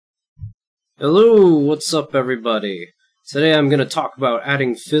Hello, what's up everybody? Today I'm going to talk about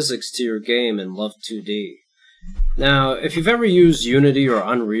adding physics to your game in Love2D. Now, if you've ever used Unity or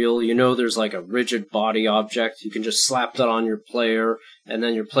Unreal, you know there's like a rigid body object. You can just slap that on your player, and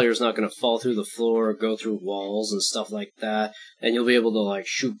then your player's not going to fall through the floor or go through walls and stuff like that, and you'll be able to like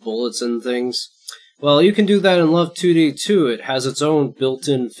shoot bullets and things. Well, you can do that in Love2D too. It has its own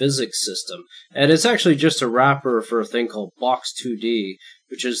built-in physics system, and it's actually just a wrapper for a thing called Box2D,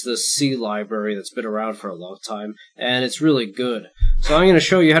 which is this C library that's been around for a long time, and it's really good. So I'm going to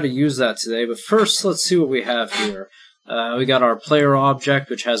show you how to use that today, but first let's see what we have here. We got our player object,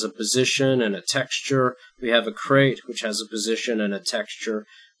 which has a position and a texture. We have a crate, which has a position and a texture.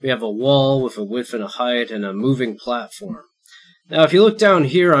 We have a wall with a width and a height and a moving platform. Now if you look down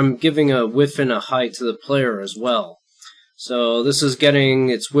here, I'm giving a width and a height to the player as well. So this is getting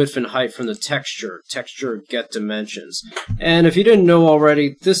its width and height from the texture get dimensions. And if you didn't know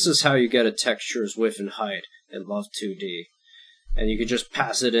already, this is how you get a texture's width and height in Love2D. And you can just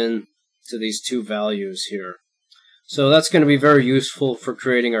pass it in to these two values here. So that's going to be very useful for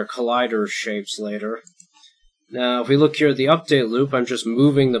creating our collider shapes later. Now if we look here at the update loop, I'm just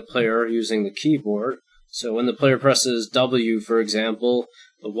moving the player using the keyboard. So when the player presses W, for example,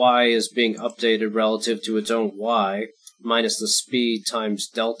 the Y is being updated relative to its own Y, minus the speed times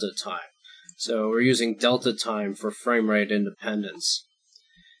delta time. So we're using delta time for frame rate independence.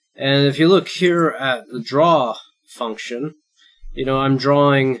 And if you look here at the draw function, you know, I'm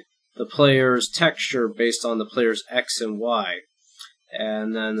drawing the player's texture based on the player's X and Y.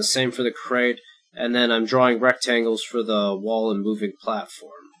 And then the same for the crate, and then I'm drawing rectangles for the wall and moving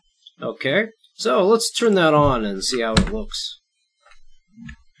platform. Okay? So let's turn that on and see how it looks.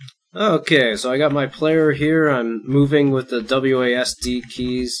 Okay, so I got my player here. I'm moving with the WASD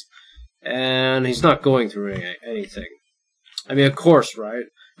keys, and he's not going through anything. I mean, of course, right?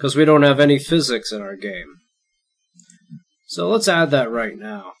 Because we don't have any physics in our game. So let's add that right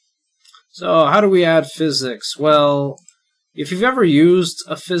now. So how do we add physics? Well, if you've ever used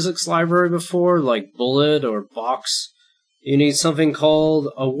a physics library before, like Bullet or Box, you need something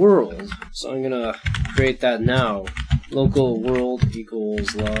called a world. So I'm going to create that now. Local world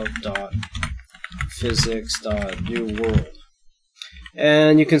equals love.physics.newWorld.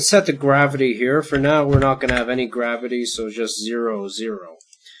 And you can set the gravity here. For now, we're not going to have any gravity, so just 0, 0.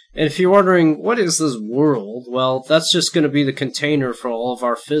 And if you're wondering, what is this world? Well, that's just going to be the container for all of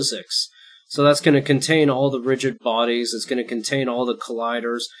our physics. So that's going to contain all the rigid bodies, it's going to contain all the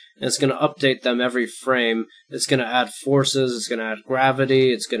colliders, and it's going to update them every frame. It's going to add forces, it's going to add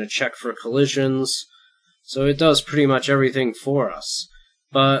gravity, it's going to check for collisions. So it does pretty much everything for us.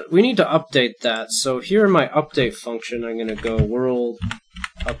 But we need to update that. So here in my update function, I'm going to go world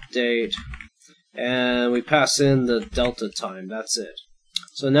update, and we pass in the delta time. That's it.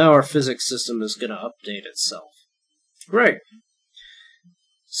 So now our physics system is going to update itself. Great.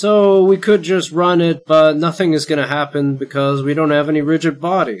 So we could just run it, but nothing is going to happen because we don't have any rigid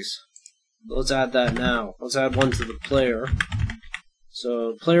bodies. Let's add that now. Let's add one to the player.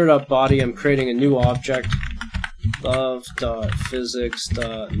 So player.body, I'm creating a new object,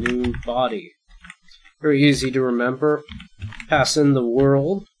 love.physics.newBody. Very easy to remember. Pass in the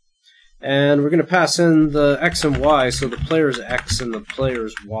world, and we're going to pass in the X and Y, so the player's X and the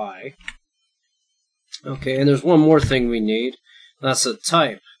player's Y. Okay, and there's one more thing we need. That's a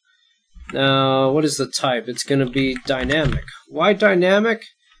type. Now, what is the type? It's going to be dynamic. Why dynamic?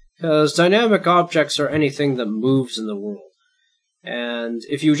 Because dynamic objects are anything that moves in the world. And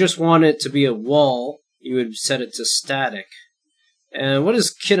if you just want it to be a wall, you would set it to static. And what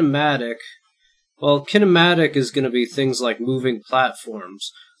is kinematic? Well, kinematic is going to be things like moving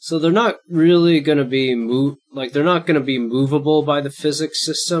platforms. So they're not really going to be they're not going to be movable by the physics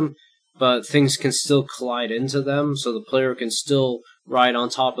system, but things can still collide into them, so the player can still ride on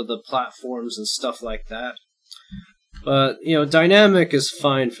top of the platforms and stuff like that. But, you know, dynamic is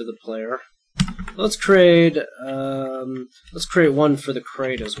fine for the player. Let's create one for the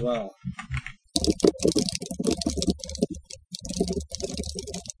crate as well.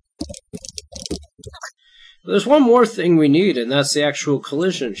 There's one more thing we need, and that's the actual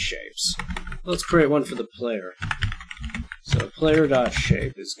collision shapes. Let's create one for the player. So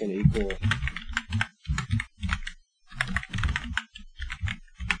player.shape is going to equal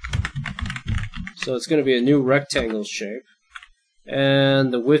so it's going to be a new rectangle shape.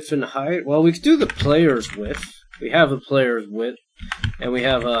 And the width and height, well, we could do the player's width. We have a player's width, and we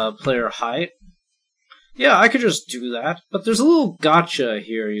have a player height. Yeah, I could just do that, but there's a little gotcha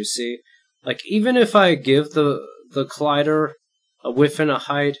here, you see. Like, even if I give the collider a width and a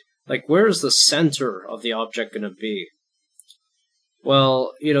height, like, where is the center of the object going to be?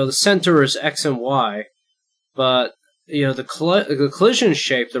 well, the center is X and Y, but, the collision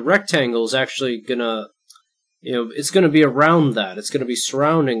shape, the rectangle, is actually gonna, it's gonna be around that. It's gonna be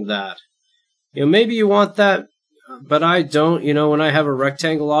surrounding that. Maybe you want that, but I don't. When I have a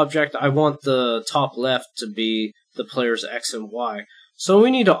rectangle object, I want the top left to be the player's X and Y. So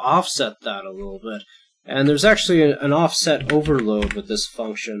we need to offset that a little bit. And there's actually an offset overload with this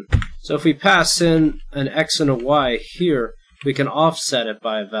function. So if we pass in an X and a Y here, we can offset it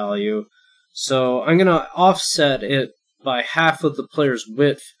by a value. So I'm going to offset it by half of the player's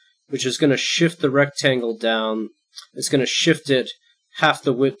width, which is going to shift the rectangle down. It's going to shift it half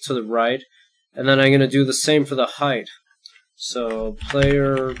the width to the right. And then I'm going to do the same for the height. So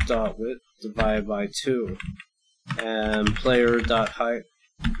player.width divided by 2. And player.height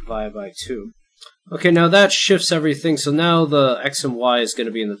divided by 2. Okay, now that shifts everything, so now the X and Y is going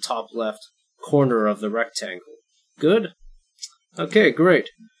to be in the top left corner of the rectangle. Good? Okay, great.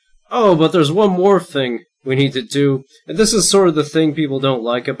 Oh, but there's one more thing we need to do, and this is sort of the thing people don't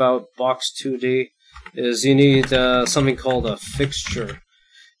like about Box 2D, is you need something called a fixture.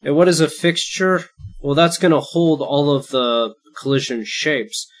 And what is a fixture? Well, that's going to hold all of the collision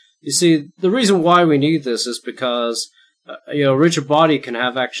shapes. You see, the reason why we need this is because a rigid body can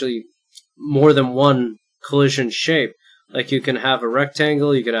have actually more than one collision shape. Like you can have a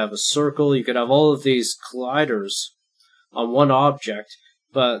rectangle, you could have a circle, you could have all of these colliders on one object,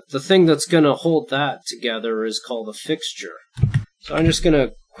 but the thing that's going to hold that together is called a fixture. So I'm just going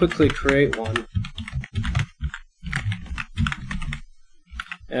to quickly create one.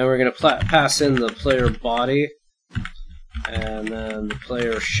 And we're going to pass in the player body and then the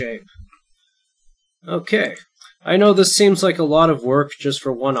player shape. Okay. I know this seems like a lot of work just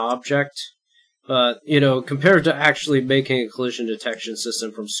for one object, but, compared to actually making a collision detection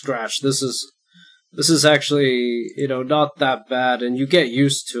system from scratch, this is actually, not that bad, and you get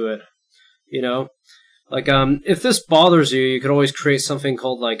used to it, Like, if this bothers you, you could always create something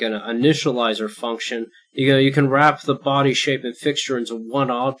called, like, an initializer function. You can wrap the body shape and fixture into one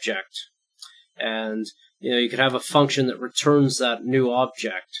object, and, you could have a function that returns that new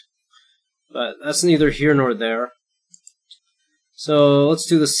object. But that's neither here nor there. So let's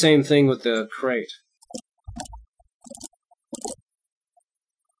do the same thing with the crate.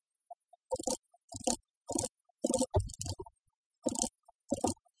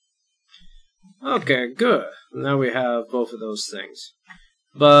 Okay, good. Now we have both of those things.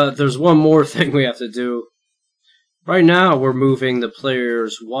 But there's one more thing we have to do. Right now we're moving the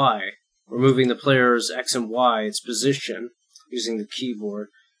player's Y. We're moving the player's X and Y, its position, using the keyboard.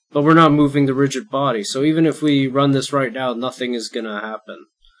 But we're not moving the rigid body, so even if we run this right now, nothing is going to happen.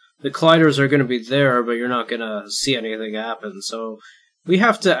 The colliders are going to be there, but you're not going to see anything happen. So we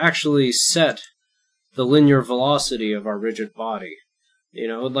have to actually set the linear velocity of our rigid body.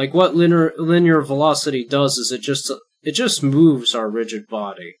 Like what linear velocity does is it just moves our rigid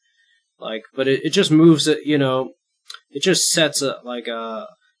body. But it just moves it, it just sets a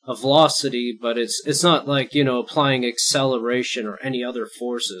velocity, but it's not like, applying acceleration or any other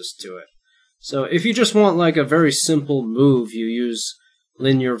forces to it. So if you just want like a very simple move, you use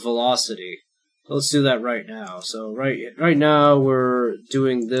linear velocity. So let's do that right now. So right now we're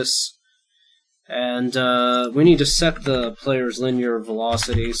doing this, and we need to set the player's linear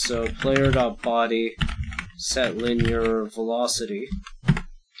velocity. So player.body set linear velocity.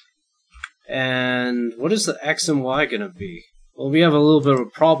 And what is the X and Y going to be? Well, we have a little bit of a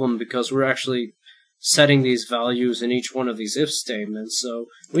problem because we're actually setting these values in each one of these if statements, so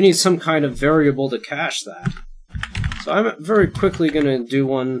we need some kind of variable to cache that. So I'm very quickly going to do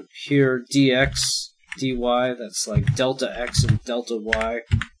one here, dx, dy, that's like delta x and delta y,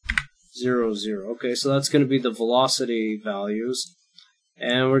 0, 0. Okay, so that's going to be the velocity values,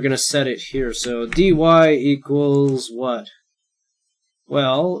 and we're going to set it here. So dy equals what?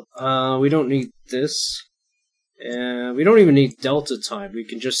 Well, we don't need this. And we don't even need delta time. We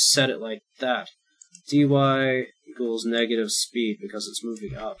can just set it like that. dy equals negative speed because it's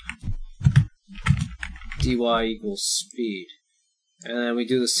moving up. dy equals speed. And then we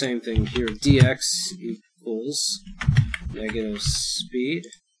do the same thing here. dx equals negative speed.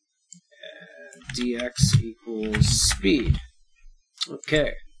 And dx equals speed.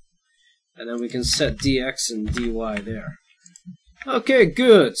 Okay. And then we can set dx and dy there. Okay,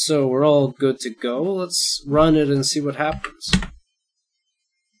 good. So we're all good to go. Let's run it and see what happens.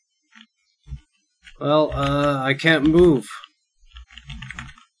 Well, I can't move.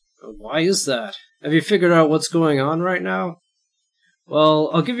 Why is that? Have you figured out what's going on right now? Well,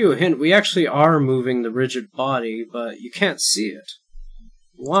 I'll give you a hint. We actually are moving the rigid body, but you can't see it.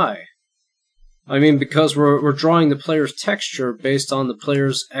 Why? I mean, because we're drawing the player's texture based on the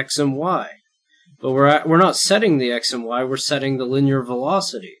player's x and y. But we're not setting the x and y, we're setting the linear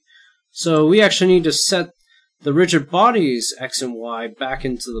velocity. So we actually need to set the rigid body's x and y back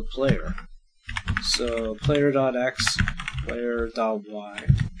into the player. So player.x, player.y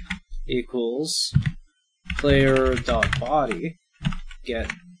equals player.body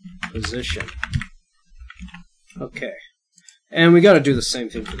get position. Okay. And we got to do the same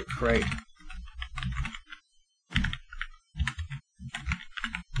thing for the crate.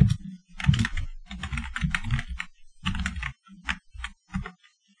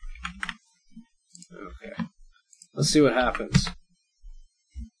 Okay. Let's see what happens.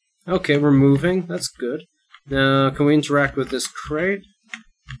 Okay, we're moving. That's good. Now, can we interact with this crate?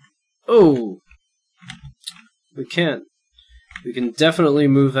 Oh! We can't. We can definitely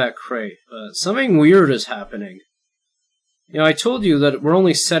move that crate, but something weird is happening. You know, I told you that we're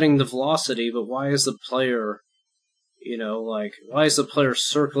only setting the velocity, but why is the player, why is the player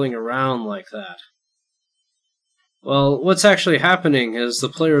circling around like that? Well, what's actually happening is the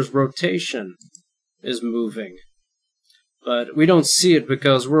player's rotation is moving. But we don't see it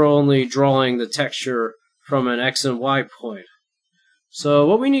because we're only drawing the texture from an X and Y point. So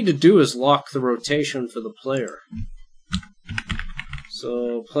what we need to do is lock the rotation for the player.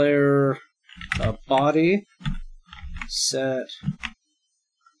 So player body set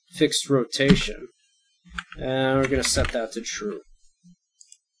fixed rotation, and we're going to set that to true.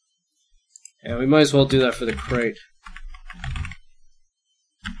 And we might as well do that for the crate.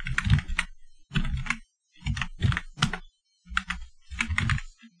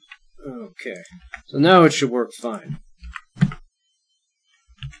 Okay, so now it should work fine.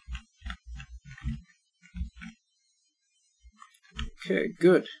 Okay,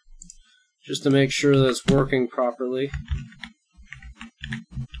 good. Just to make sure that it's working properly.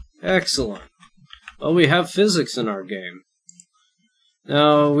 Excellent. Well, we have physics in our game.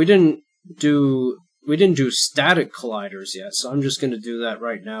 Now, we didn't do static colliders yet, so I'm just going to do that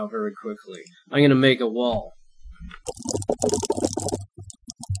right now very quickly. I'm going to make a wall.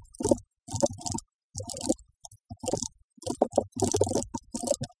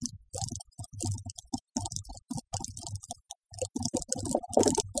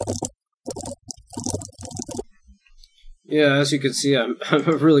 Yeah, as you can see, I'm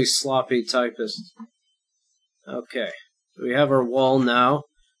a really sloppy typist. Okay, so we have our wall now,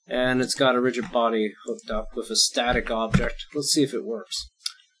 and it's got a rigid body hooked up with a static object. Let's see if it works.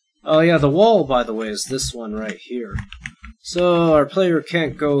 Oh yeah, the wall, by the way, is this one right here. So our player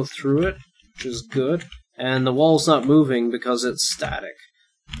can't go through it, which is good, and the wall's not moving because it's static.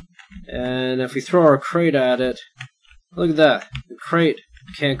 And if we throw our crate at it, look at that, the crate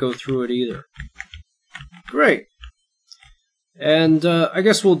can't go through it either. Great! And I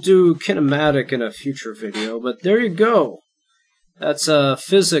guess we'll do kinematic in a future video, but there you go. That's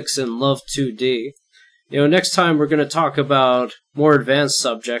physics in Love2D. Next time we're going to talk about more advanced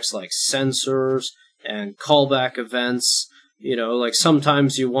subjects like sensors and callback events. Like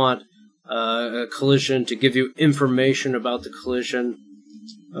sometimes you want a collision to give you information about the collision.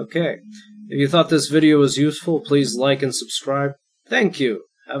 Okay. If you thought this video was useful, please like and subscribe. Thank you.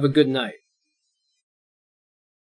 Have a good night.